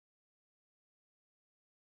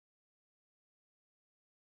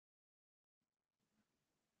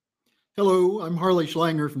Hello, I'm Harley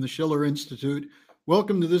Schlanger from the Schiller Institute.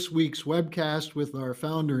 Welcome to this week's webcast with our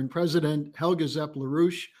founder and president, Helga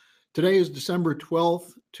Zepp-LaRouche. Today is December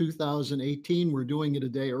 12th, 2018. We're doing it a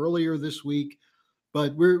day earlier this week,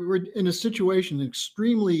 but we're in a situation, an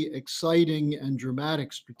extremely exciting and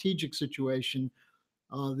dramatic strategic situation.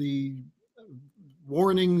 The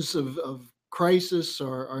warnings of crisis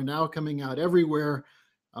are now coming out everywhere.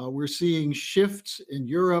 We're seeing shifts in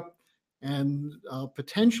Europe and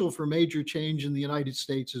potential for major change in the United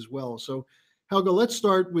States as well. So, Helga, let's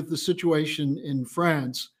start with the situation in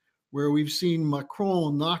France, where we've seen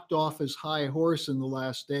Macron knocked off his high horse in the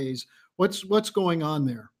last days. What's going on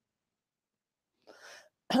there?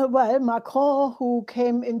 Well, Macron, who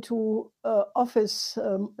came into office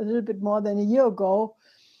a little bit more than a year ago,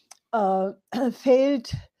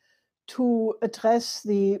 failed to address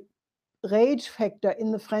the rage factor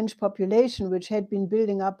in the French population, which had been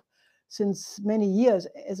building up since many years.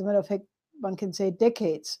 As a matter of fact, one can say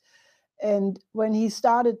decades. And when he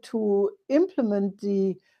started to implement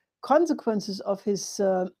the consequences of his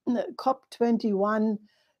COP21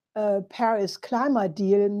 Paris climate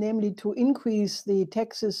deal, namely to increase the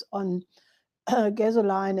taxes on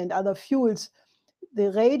gasoline and other fuels,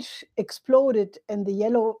 the rage exploded, and the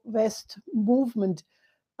Yellow Vest movement,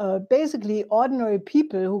 basically ordinary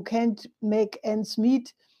people who can't make ends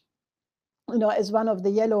meet, as one of the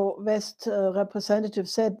Yellow Vest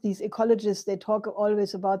representatives said, these ecologists, they talk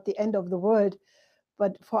always about the end of the world,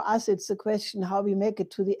 but for us, it's the question how we make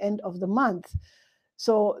it to the end of the month.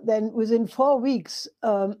 So then within 4 weeks,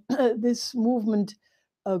 this movement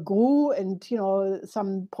grew, and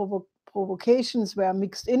some provocations were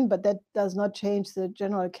mixed in, but that does not change the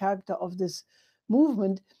general character of this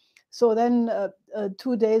movement. So then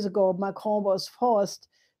 2 days ago, Macron was forced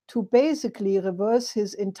to basically reverse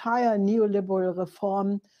his entire neoliberal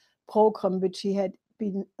reform program, which he had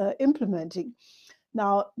been implementing.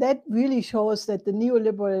 Now, that really shows that the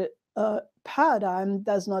neoliberal paradigm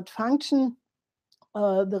does not function.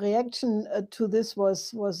 The reaction to this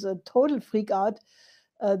was a total freak out.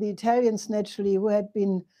 The Italians, naturally, who had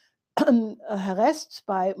been harassed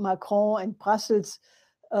by Macron and Brussels,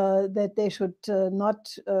 that they should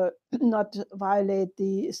not violate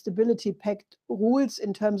the Stability Pact rules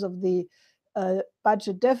in terms of the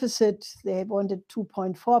budget deficit. They wanted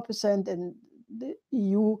 2.4%, and the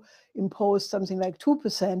EU imposed something like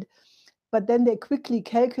 2%. But then they quickly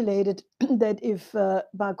calculated that if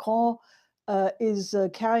Macron is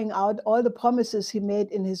carrying out all the promises he made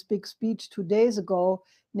in his big speech 2 days ago,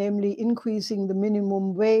 namely increasing the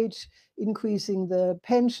minimum wage, increasing the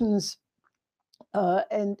pensions,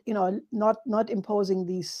 and not imposing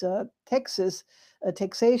these taxations,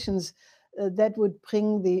 that would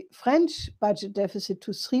bring the French budget deficit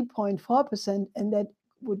to 3.4%, and that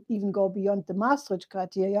would even go beyond the Maastricht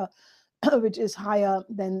criteria, which is higher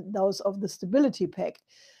than those of the Stability Pact.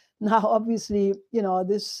 Now, obviously,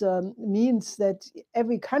 this means that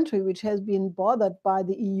every country which has been bothered by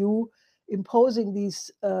the EU imposing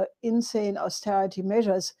these insane austerity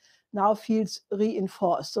measures now feels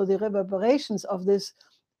reinforced. So the reverberations of this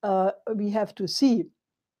we have to see.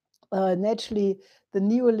 Naturally, the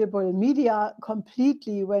neoliberal media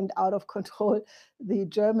completely went out of control. The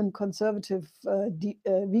German conservative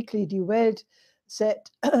weekly Die Welt said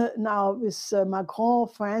now with Macron,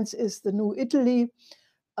 France is the new Italy,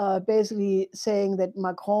 basically saying that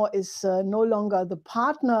Macron is no longer the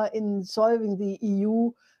partner in solving the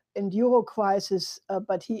EU and Euro crisis,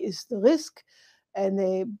 but he is the risk. And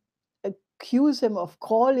they accuse him of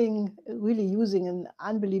crawling, really using an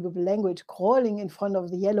unbelievable language, crawling in front of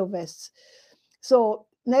the Yellow Vests. So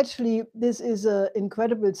naturally, this is an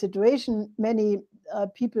incredible situation. Many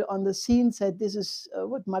people on the scene said this is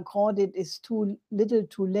what Macron did is too little,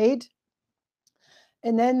 too late.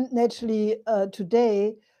 And then naturally,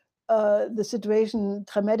 today, the situation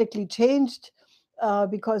dramatically changed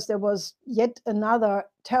because there was yet another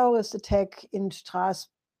terrorist attack in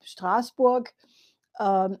Strasbourg,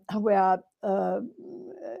 where a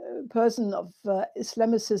person of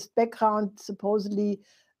Islamicist background supposedly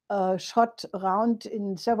shot around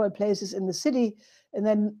in several places in the city, and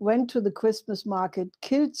then went to the Christmas market,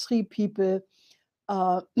 killed 3 people,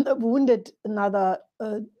 wounded another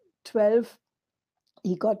 12.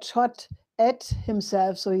 He got shot at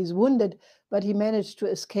himself, so he's wounded, but he managed to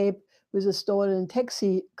escape with a stolen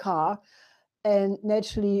taxi car. And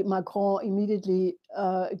naturally, Macron immediately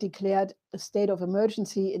declared a state of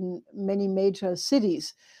emergency in many major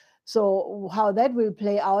cities. So how that will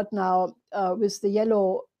play out now with the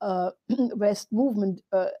Yellow Vest movement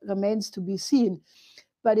remains to be seen.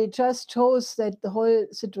 But it just shows that the whole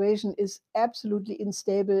situation is absolutely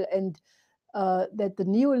unstable, and that the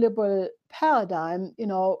neoliberal paradigm,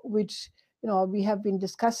 which we have been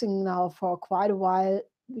discussing now for quite a while,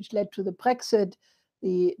 which led to the Brexit,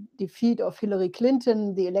 the defeat of Hillary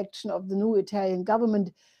Clinton, the election of the new Italian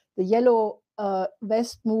government, the yellow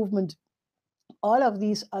vest movement, all of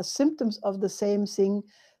these are symptoms of the same thing,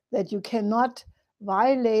 that you cannot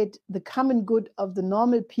violate the common good of the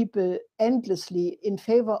normal people endlessly in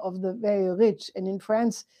favor of the very rich. And in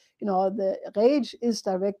France, the rage is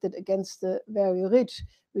directed against the very rich,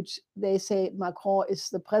 which they say Macron is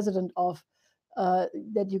the president of,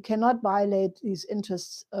 that you cannot violate these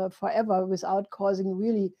interests forever without causing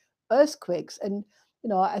really earthquakes. And,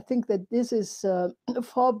 I think that this is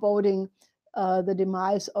foreboding the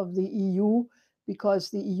demise of the EU, because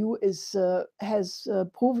the EU has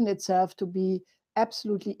proven itself to be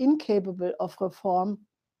absolutely incapable of reform.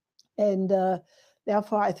 And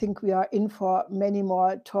therefore, I think we are in for many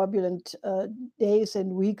more turbulent days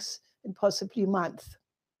and weeks and possibly months.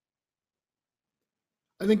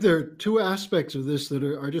 I think there are two aspects of this that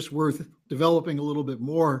are just worth developing a little bit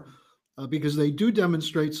more, because they do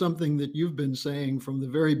demonstrate something that you've been saying from the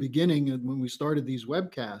very beginning and when we started these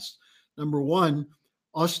webcasts. Number one,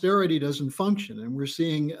 austerity doesn't function, and we're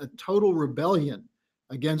seeing a total rebellion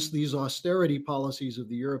against these austerity policies of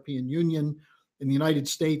the European Union. In the United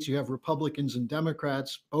States, you have Republicans and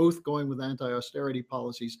Democrats both going with anti-austerity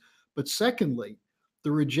policies. But secondly,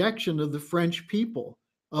 the rejection of the French people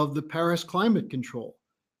of the Paris climate control.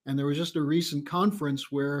 And there was just a recent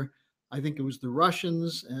conference where I think it was the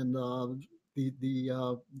Russians and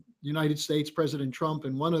the United States, President Trump,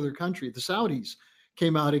 and one other country, the Saudis,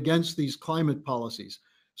 came out against these climate policies.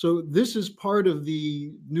 So this is part of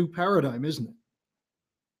the new paradigm, isn't it?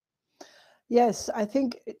 Yes, I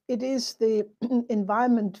think it is the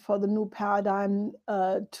environment for the new paradigm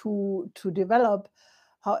to develop.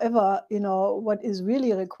 However, what is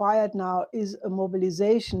really required now is a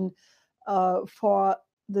mobilization for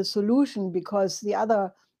the solution, because the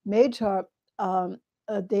other major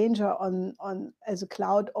danger on as a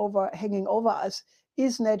cloud hanging over us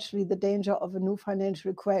is naturally the danger of a new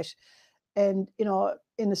financial crash. And in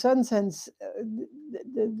a certain sense,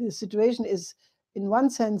 the situation is in one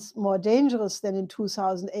sense more dangerous than in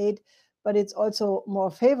 2008, but it's also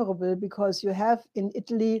more favorable, because you have in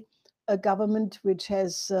Italy a government which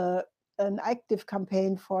has an active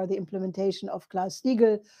campaign for the implementation of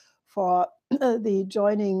Glass-Steagall, for the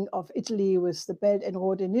joining of Italy with the Belt and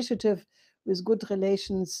Road Initiative, with good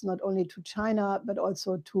relations not only to China but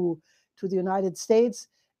also to the United States.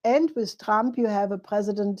 And with Trump, you have a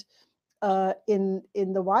president in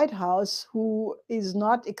the White House who is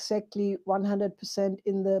not exactly 100%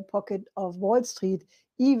 in the pocket of Wall Street,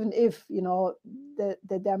 even if that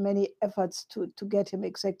there are many efforts to get him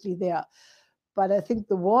exactly there. But I think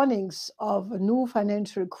the warnings of a new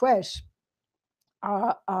financial crash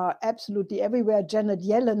are absolutely everywhere. Janet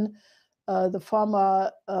Yellen, the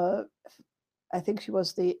former, I think she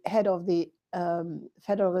was the head of the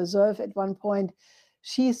Federal Reserve at one point,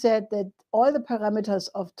 she said that all the parameters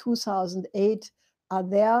of 2008 are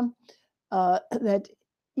there, that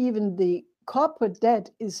even the corporate debt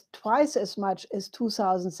is twice as much as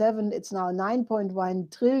 2007. It's now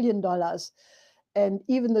 $9.1 trillion. And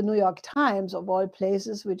even the New York Times, of all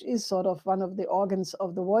places, which is sort of one of the organs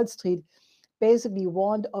of the Wall Street, basically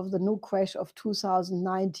warned of the new crash of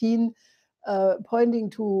 2019, pointing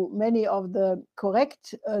to many of the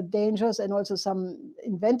correct dangers and also some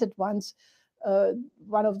invented ones.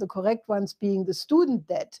 One of the correct ones being the student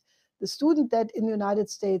debt. The student debt in the United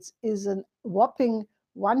States is a whopping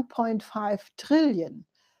 1.5 trillion.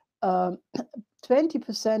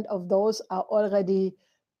 20% of those are already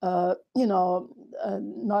not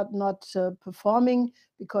performing,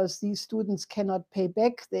 because these students cannot pay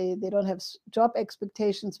back. They don't have job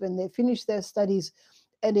expectations when they finish their studies.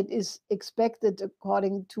 And it is expected,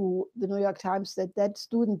 according to the New York Times, that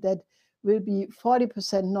student debt will be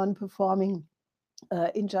 40% non-performing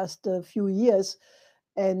in just a few years.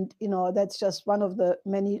 And that's just one of the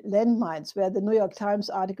many landmines. Where the New York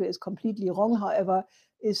Times article is completely wrong, however,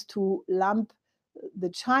 is to lump the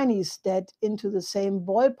Chinese debt into the same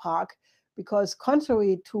ballpark, because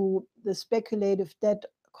contrary to the speculative debt,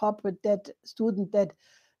 corporate debt, student debt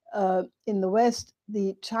in the West,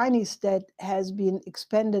 the Chinese debt has been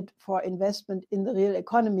expended for investment in the real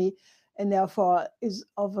economy, and therefore is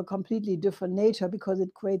of a completely different nature, because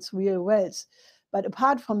it creates real wealth. But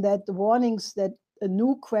apart from that, the warnings that a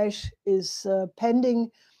new crash is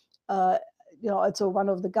pending, also one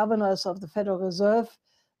of the governors of the Federal Reserve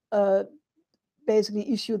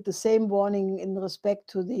basically issued the same warning in respect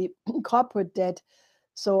to the corporate debt.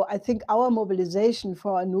 So I think our mobilization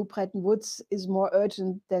for a new Bretton Woods is more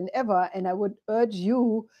urgent than ever. And I would urge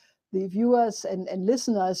you, the viewers and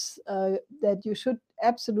listeners, that you should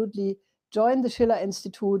absolutely join the Schiller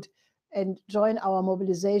Institute and join our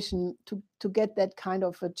mobilization to get that kind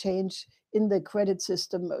of a change in the credit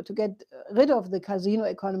system, to get rid of the casino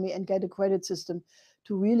economy and get a credit system,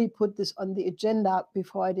 to really put this on the agenda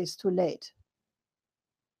before it is too late.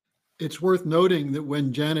 It's worth noting that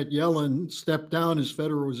when Janet Yellen stepped down as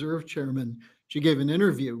Federal Reserve Chairman, she gave an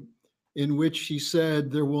interview in which she said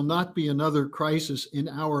there will not be another crisis in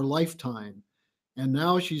our lifetime. And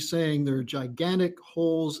now she's saying there are gigantic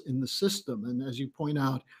holes in the system. And as you point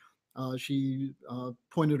out, she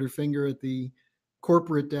pointed her finger at the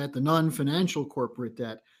corporate debt, the non-financial corporate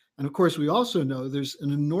debt. And of course, we also know there's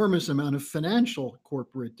an enormous amount of financial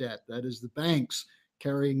corporate debt, that is the banks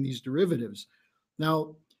carrying these derivatives.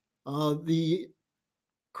 Now, the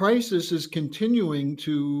crisis is continuing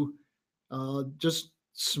to just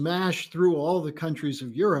smash through all the countries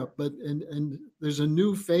of Europe, and there's a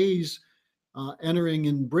new phase entering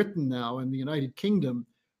in Britain now, in the United Kingdom,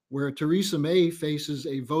 where Theresa May faces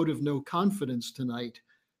a vote of no confidence tonight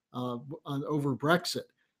over Brexit.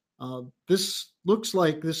 This looks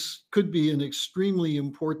like this could be an extremely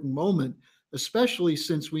important moment, especially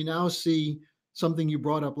since we now see something you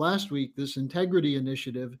brought up last week, this integrity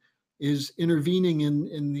initiative is intervening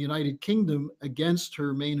in the United Kingdom against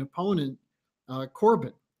her main opponent,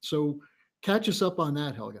 Corbyn. So catch us up on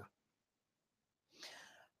that, Helga.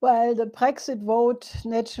 Well, the Brexit vote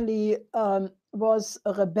naturally was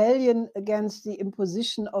a rebellion against the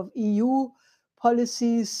imposition of EU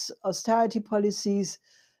policies, austerity policies.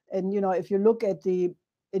 And, if you look at the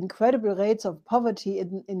incredible rates of poverty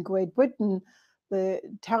in Great Britain, the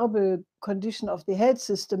terrible condition of the health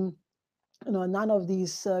system, none of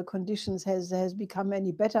these conditions has become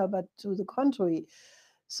any better, but to the contrary.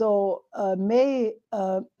 So May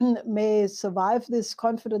survive this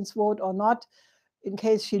confidence vote or not. In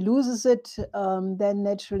case she loses it, then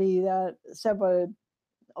naturally there are several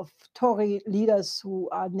of Tory leaders who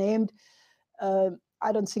are named.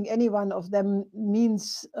 I don't think any one of them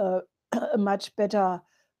means a much better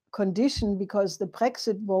condition, because the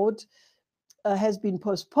Brexit vote has been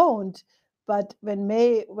postponed. But when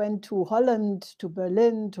May went to Holland, to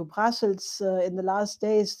Berlin, to Brussels in the last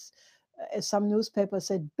days, as some newspapers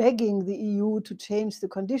said, begging the EU to change the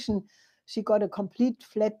condition, she got a complete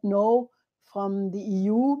flat no from the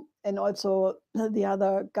EU and also the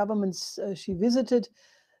other governments she visited.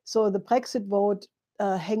 So the Brexit vote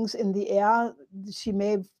hangs in the air. She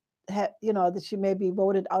may that she may be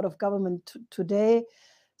voted out of government today.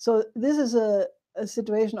 So this is a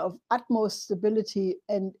situation of utmost stability.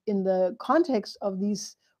 And in the context of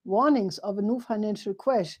these warnings of a new financial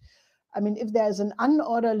crash, I mean, if there's an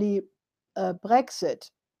unorderly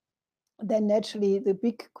Brexit, then naturally the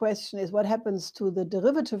big question is what happens to the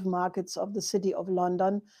derivative markets of the City of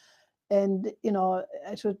London. And,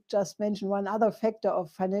 I should just mention one other factor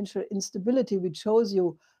of financial instability, which shows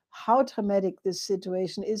you how dramatic this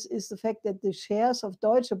situation is the fact that the shares of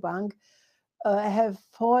Deutsche Bank have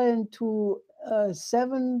fallen to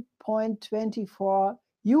 7.24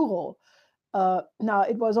 euro. Now,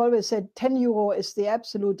 it was always said 10 euro is the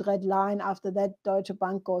absolute red line. After that, Deutsche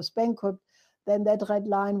Bank goes bankrupt. Then that red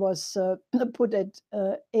line was put at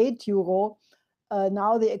 8 euro.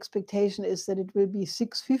 Now the expectation is that it will be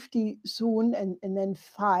 6.50 soon, and then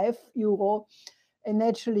 5 euro. And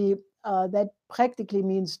naturally, that practically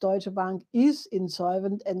means Deutsche Bank is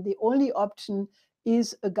insolvent, and the only option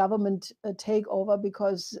is a government takeover,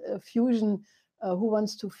 because fusion, who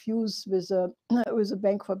wants to fuse with a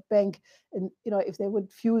bankrupt bank? And if they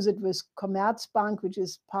would fuse it with Commerzbank, which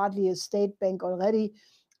is partly a state bank already,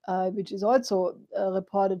 which is also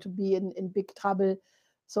reported to be in big trouble.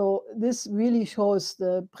 So this really shows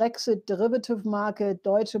the Brexit derivative market,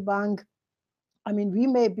 Deutsche Bank. I mean, we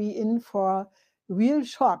may be in for real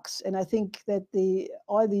shocks, and I think that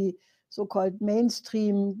all the so-called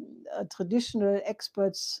mainstream traditional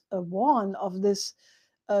experts warn of this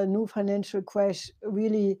new financial crash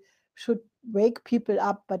really should wake people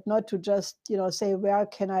up, but not to just say, where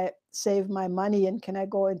can I save my money, and can I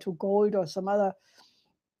go into gold or some other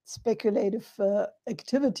speculative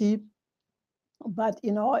activity. But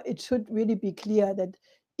it should really be clear that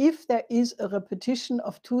if there is a repetition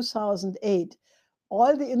of 2008,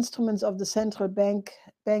 all the instruments of the central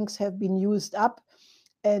banks have been used up,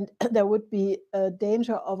 and there would be a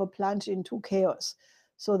danger of a plunge into chaos.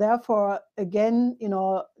 So therefore, again,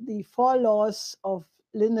 the 4 laws of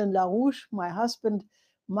Lyndon LaRouche, my husband,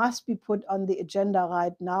 must be put on the agenda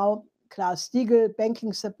right now. Glass-Steagall,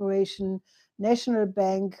 banking separation, national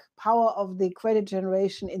bank, power of the credit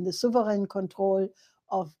generation in the sovereign control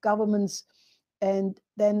of governments, and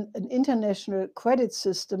then an international credit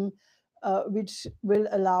system which will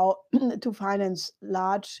allow to finance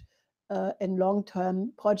large and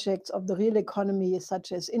long-term projects of the real economy,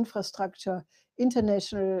 such as infrastructure,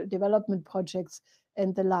 international development projects,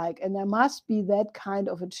 and the like. And there must be that kind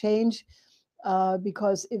of a change,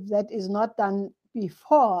 because if that is not done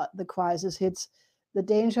before the crisis hits, the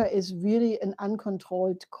danger is really an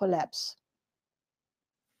uncontrolled collapse.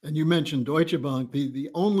 And you mentioned Deutsche Bank. The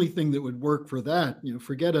only thing that would work for that,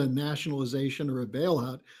 forget a nationalization or a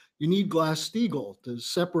bailout, you need Glass-Steagall to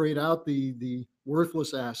separate out the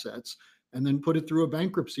worthless assets and then put it through a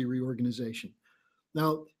bankruptcy reorganization.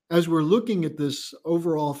 Now, as we're looking at this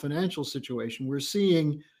overall financial situation, we're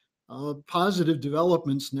seeing positive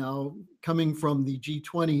developments now coming from the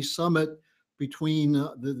G20 summit between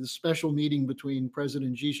the special meeting between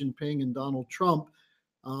President Xi Jinping and Donald Trump.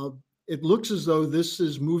 It looks as though this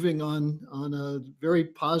is moving on a very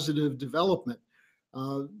positive development.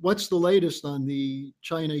 What's the latest on the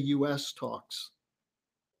China-US talks?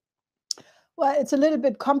 Well, it's a little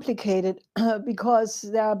bit complicated because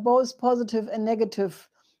there are both positive and negative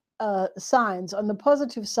signs. On the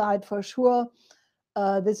positive side, for sure,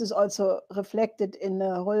 this is also reflected in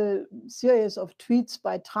a whole series of tweets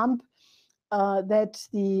by Trump, that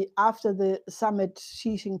after the summit,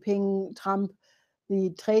 Xi Jinping, Trump,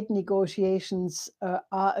 the trade negotiations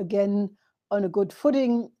are again on a good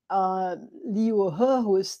footing. Liu He,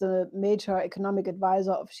 who is the major economic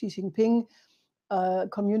advisor of Xi Jinping,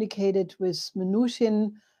 communicated with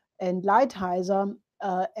Mnuchin and Lighthizer,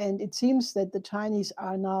 and it seems that the Chinese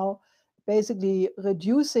are now basically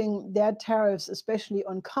reducing their tariffs, especially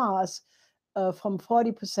on cars, from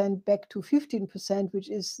 40% back to 15%, which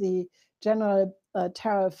is the general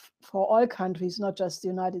tariff for all countries, not just the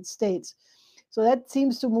United States. So that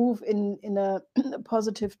seems to move in a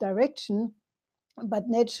positive direction. But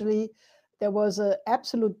naturally, there was an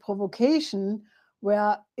absolute provocation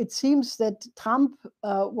where it seems that Trump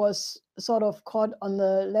was sort of caught on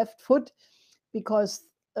the left foot, because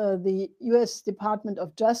the US Department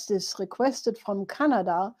of Justice requested from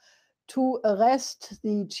Canada to arrest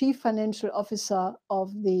the chief financial officer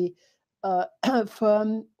of the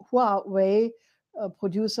firm Huawei, a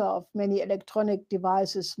producer of many electronic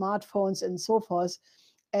devices, smartphones, and so forth.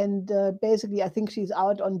 And basically, I think she's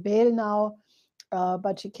out on bail now,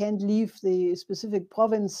 but she can't leave the specific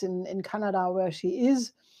province in Canada where she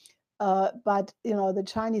is. But the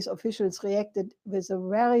Chinese officials reacted with a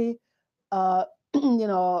very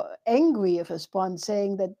angry response,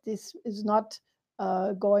 saying that this is not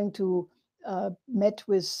going to met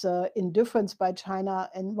with indifference by China.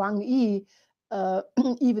 And Wang Yi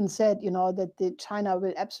even said, that China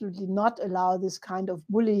will absolutely not allow this kind of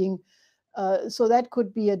bullying. So that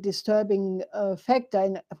could be a disturbing factor.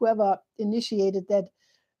 And whoever initiated that,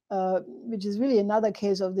 which is really another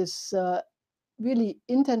case of this really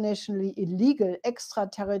internationally illegal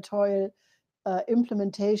extraterritorial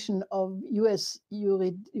implementation of US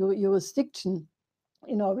jurisdiction,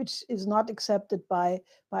 which is not accepted by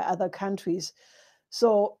other countries.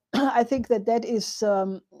 So I think that is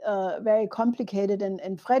very complicated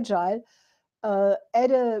and fragile.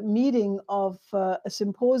 At a meeting of a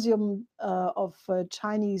symposium of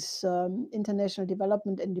Chinese international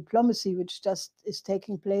development and diplomacy, which just is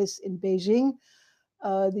taking place in Beijing,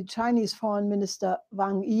 the Chinese Foreign Minister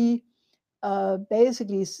Wang Yi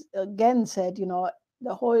basically again said,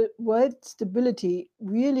 the whole world stability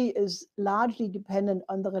really is largely dependent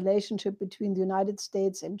on the relationship between the United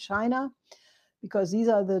States and China, because these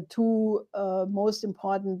are the two most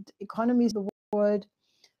important economies of the world.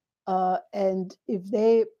 And if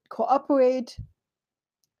they cooperate,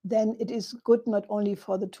 then it is good not only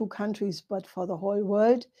for the two countries, but for the whole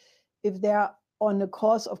world. If they're on a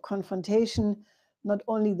course of confrontation, not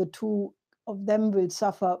only the two of them will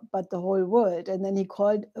suffer, but the whole world. And then he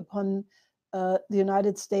called upon the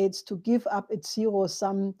United States to give up its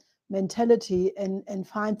zero-sum mentality and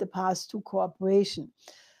find the path to cooperation.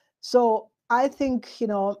 So I think,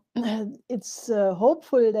 it's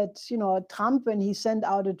hopeful that, Trump, when he sent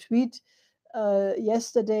out a tweet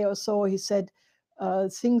yesterday or so, he said,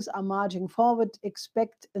 things are marching forward,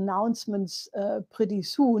 expect announcements pretty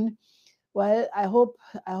soon. Well, I hope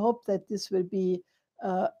that this will be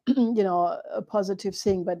a positive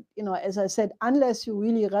thing. But, as I said, unless you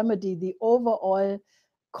really remedy the overall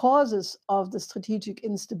causes of the strategic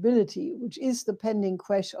instability, which is the pending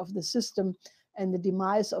crash of the system and the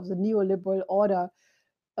demise of the neoliberal order,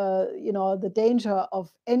 the danger of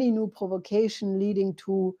any new provocation leading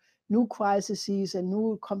to new crises and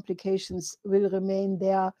new complications will remain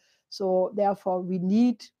there. So therefore, we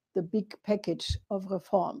need the big package of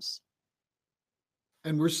reforms.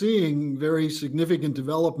 And we're seeing very significant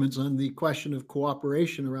developments on the question of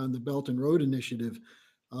cooperation around the Belt and Road Initiative.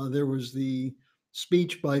 There was the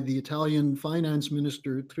speech by the Italian finance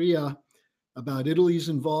minister, Tria, about Italy's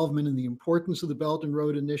involvement in the importance of the Belt and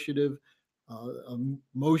Road Initiative, a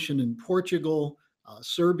motion in Portugal,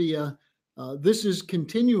 Serbia. This is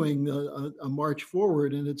continuing a march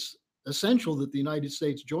forward, and it's essential that the United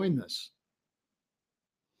States join this.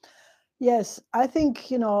 Yes, I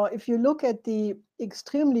think, if you look at the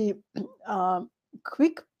extremely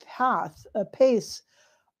quick pace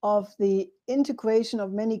of the integration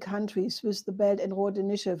of many countries with the Belt and Road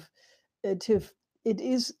Initiative, it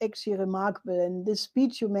is actually remarkable. And this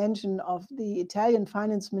speech you mentioned of the Italian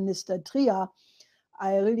finance minister Tria,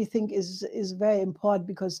 I really think is very important,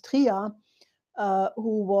 because Tria,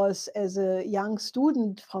 who was as a young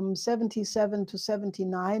student from 77 to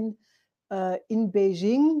 79 in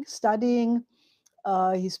Beijing studying,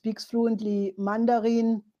 he speaks fluently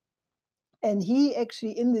Mandarin, and he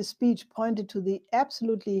actually in this speech pointed to the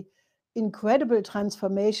absolutely incredible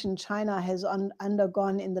transformation China has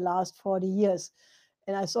undergone in the last 40 years.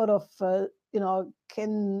 And I sort of,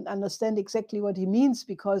 can understand exactly what he means,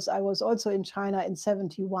 because I was also in China in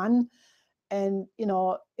 71. And,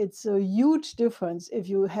 it's a huge difference if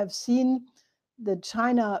you have seen the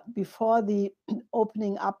China before the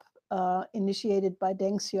opening up initiated by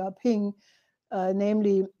Deng Xiaoping,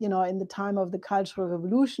 namely, in the time of the Cultural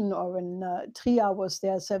Revolution, or when Tria was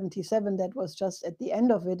there, 77, that was just at the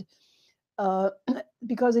end of it.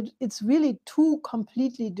 Because it's really two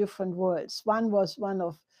completely different worlds. One was one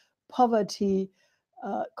of poverty,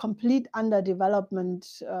 complete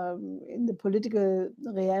underdevelopment in the political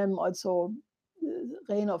realm, also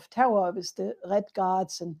reign of terror with the Red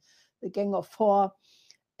Guards and the Gang of Four.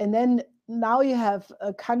 And then now you have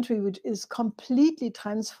a country which is completely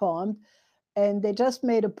transformed. And they just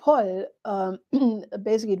made a poll.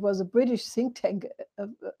 Basically, it was a British think tank,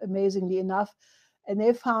 amazingly enough. And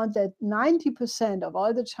they found that 90% of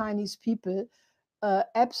all the Chinese people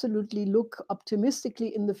absolutely look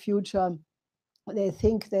optimistically in the future. They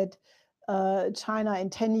think that China in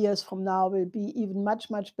 10 years from now will be even much,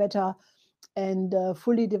 much better and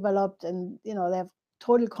fully developed. And, they have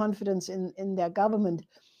total confidence in their government.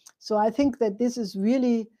 So I think that this is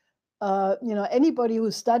really, anybody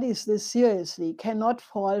who studies this seriously cannot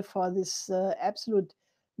fall for this absolute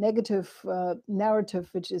negative narrative,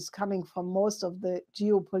 which is coming from most of the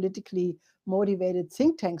geopolitically motivated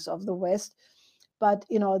think tanks of the West. But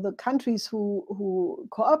the countries who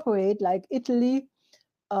cooperate, like Italy,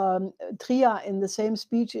 Tria, in the same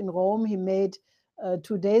speech in Rome he made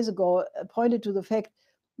 2 days ago, pointed to the fact,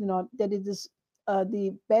 that it is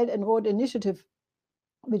the Belt and Road Initiative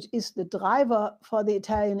which is the driver for the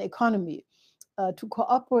Italian economy, to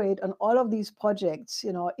cooperate on all of these projects,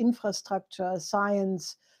 infrastructure,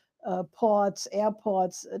 science, ports,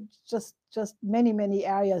 airports, just many, many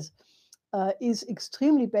areas, is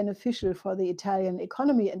extremely beneficial for the Italian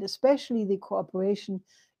economy, and especially the cooperation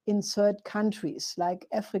in third countries like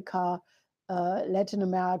Africa, Latin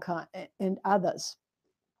America, and others.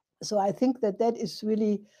 So I think that is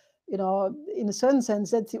really, in a certain sense,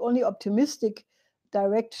 that's the only optimistic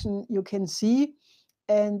direction you can see.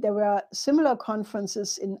 And there were similar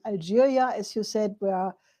conferences in Algeria, as you said,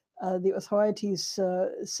 where the authorities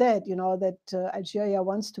said, that Algeria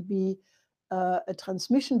wants to be a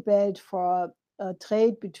transmission belt for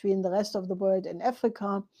trade between the rest of the world and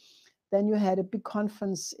Africa. Then you had a big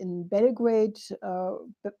conference in Belgrade,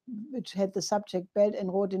 which had the subject Belt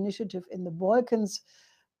and Road Initiative in the Balkans.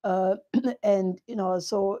 And,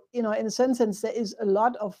 so, in a certain sense, there is a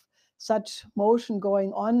lot of such motion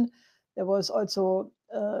going on. There was also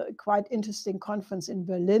a quite interesting conference in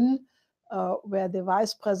Berlin, where the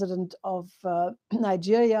vice president of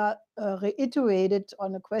Nigeria reiterated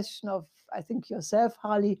on a question of, I think yourself,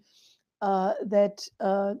 Harley, that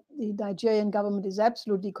the Nigerian government is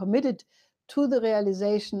absolutely committed to the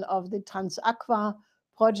realization of the Trans-Aqua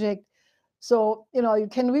project. So, you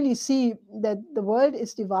can really see that the world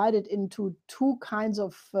is divided into two kinds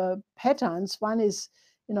of patterns. One is,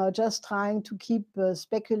 just trying to keep a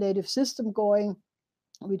speculative system going,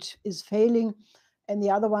 which is failing. And the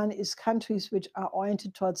other one is countries which are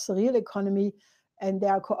oriented towards the real economy, and they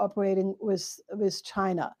are cooperating with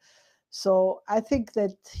China. So I think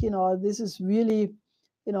that, this is really,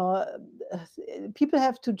 people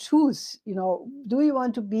have to choose, do you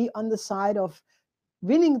want to be on the side of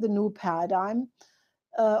winning the new paradigm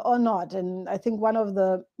or not? And I think one of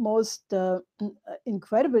the most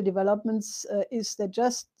incredible developments is that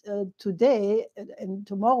just today and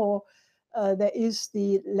tomorrow, there is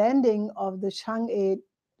the landing of the Chang'e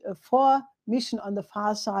 4 mission on the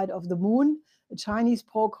far side of the moon, a Chinese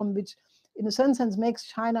program which in a certain sense makes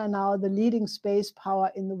China now the leading space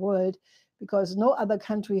power in the world, because no other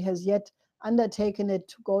country has yet undertaken it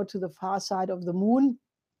to go to the far side of the moon,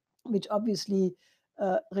 which obviously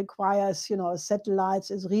requires, satellites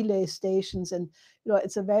as relay stations. And,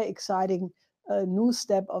 it's a very exciting new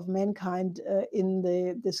step of mankind in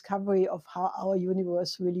the discovery of how our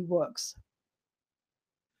universe really works.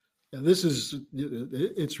 Yeah,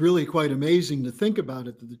 it's really quite amazing to think about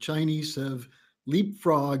it, that the Chinese have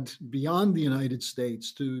leapfrogged beyond the United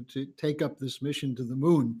States to take up this mission to the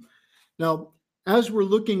moon. Now, as we're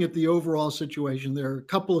looking at the overall situation, there are a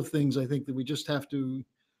couple of things I think that we just have to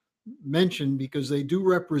mention, because they do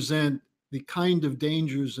represent the kind of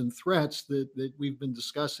dangers and threats that we've been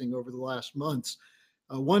discussing over the last months.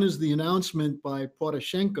 One is the announcement by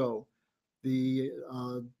Poroshenko, the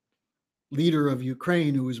leader of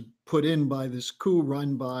Ukraine, who was put in by this coup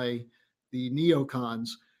run by the neocons.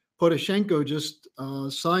 Poroshenko just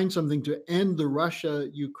signed something to end the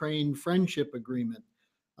Russia-Ukraine friendship agreement.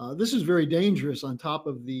 This is very dangerous, on top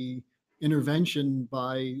of the intervention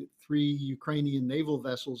by 3 Ukrainian naval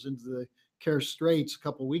vessels into the Kerch Straits a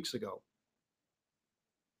couple of weeks ago.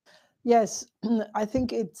 Yes, I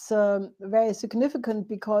think it's very significant,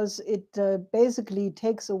 because it basically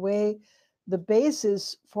takes away the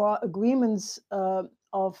basis for agreements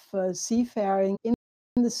of seafaring in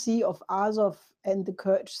the Sea of Azov and the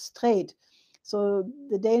Kerch Strait. So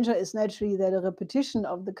the danger is naturally that a repetition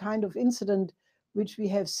of the kind of incident which we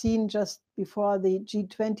have seen just before the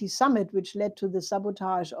G20 summit, which led to the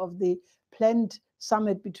sabotage of the planned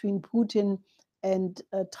summit between Putin and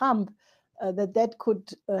Trump, that could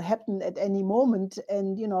happen at any moment.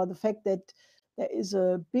 And, the fact that there is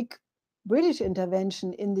a big British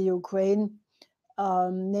intervention in the Ukraine,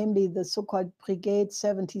 namely the so-called Brigade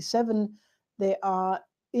 77, they are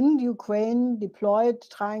in Ukraine deployed,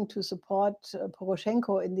 trying to support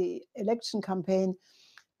Poroshenko in the election campaign.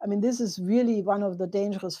 I mean, this is really one of the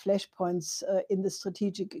dangerous flashpoints in the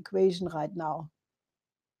strategic equation right now.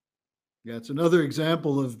 Yeah, it's another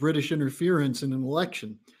example of British interference in an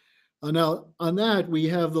election. Now, on that, we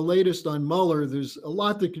have the latest on Mueller. There's a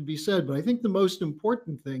lot that could be said, but I think the most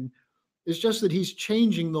important thing is just that he's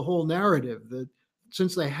changing the whole narrative, that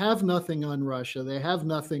since they have nothing on Russia, they have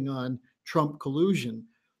nothing on Trump collusion,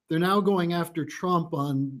 they're now going after Trump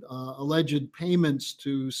on alleged payments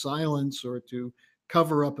to silence or to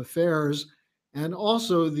cover up affairs, and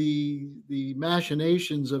also the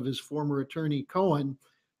machinations of his former attorney Cohen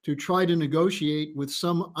to try to negotiate with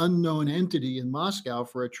some unknown entity in Moscow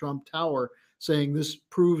for a Trump Tower, saying this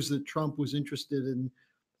proves that Trump was interested in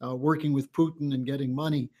working with Putin and getting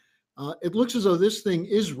money. It looks as though this thing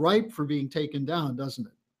is ripe for being taken down, doesn't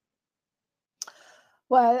it?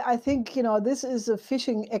 Well, I think, this is a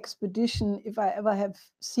fishing expedition, if I ever have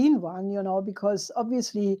seen one, because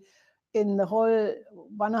obviously in the whole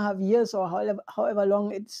 1.5 years or however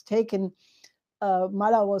long it's taken,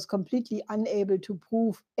 Mueller was completely unable to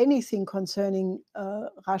prove anything concerning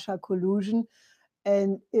Russia collusion.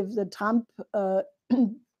 And if the Trump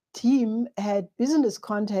team had business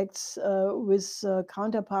contacts with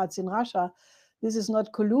counterparts in Russia, this is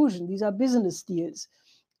not collusion. These are business deals.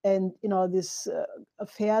 And, this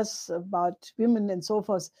affairs about women and so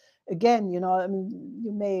forth, again, I mean,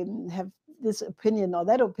 you may have this opinion or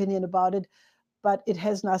that opinion about it, but it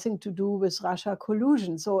has nothing to do with Russia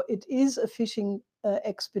collusion. So it is a fishing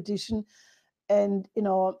expedition. And,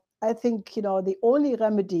 I think, the only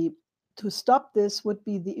remedy to stop this would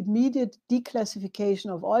be the immediate declassification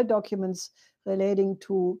of all documents relating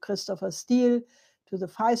to Christopher Steele, to the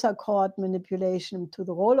FISA court manipulation, to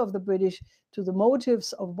the role of the British, to the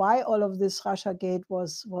motives of why all of this Russiagate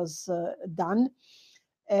was done.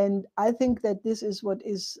 And I think that this is what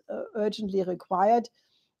is urgently required.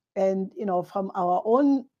 And, from our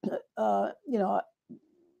own,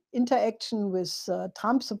 interaction with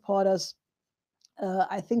Trump supporters,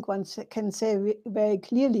 I think one can say very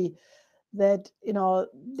clearly that,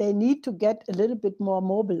 they need to get a little bit more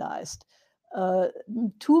mobilized.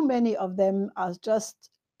 Too many of them are just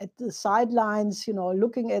at the sidelines,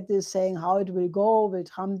 looking at this, saying how it will go, will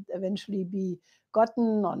Trump eventually be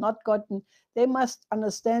gotten or not gotten. They must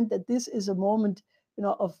understand that this is a moment,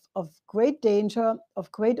 of great danger,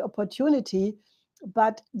 of great opportunity,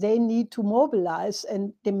 but they need to mobilize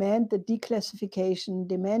and demand the declassification,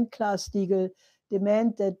 demand Glass-Steagall,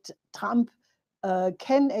 demand that Trump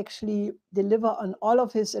can actually deliver on all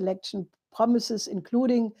of his election promises,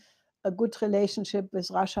 including a good relationship with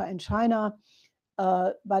Russia and China,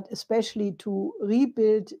 but especially to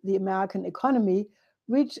rebuild the American economy,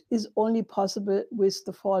 which is only possible with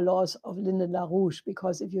the 4 laws of Lyndon LaRouche,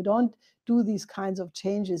 because if you don't do these kinds of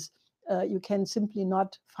changes, you can simply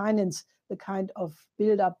not finance the kind of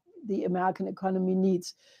build-up the American economy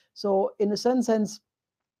needs. So in a certain sense,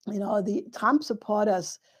 the Trump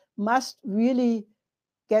supporters must really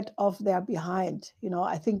get off their behind.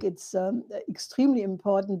 I think it's extremely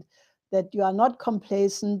important that you are not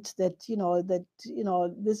complacent, that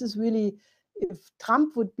this is really, if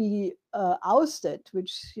Trump would be ousted,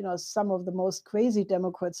 which some of the most crazy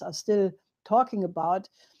Democrats are still talking about,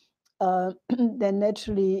 then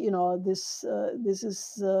naturally this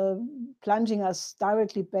is plunging us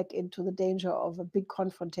directly back into the danger of a big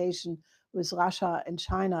confrontation with Russia and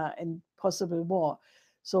China and possible war.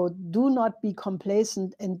 So do not be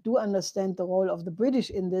complacent, and do understand the role of the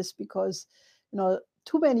British in this, because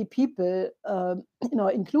too many people,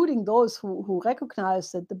 including those who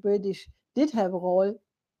recognize that the British did have a role,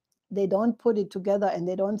 they don't put it together, and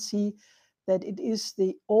they don't see that it is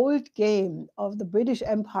the old game of the British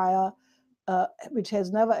Empire, which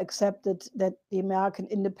has never accepted that the American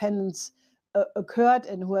independence occurred,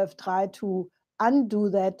 and who have tried to undo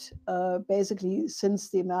that basically since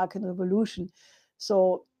the American Revolution.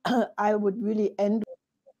 So I would really end,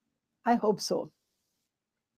 I hope so.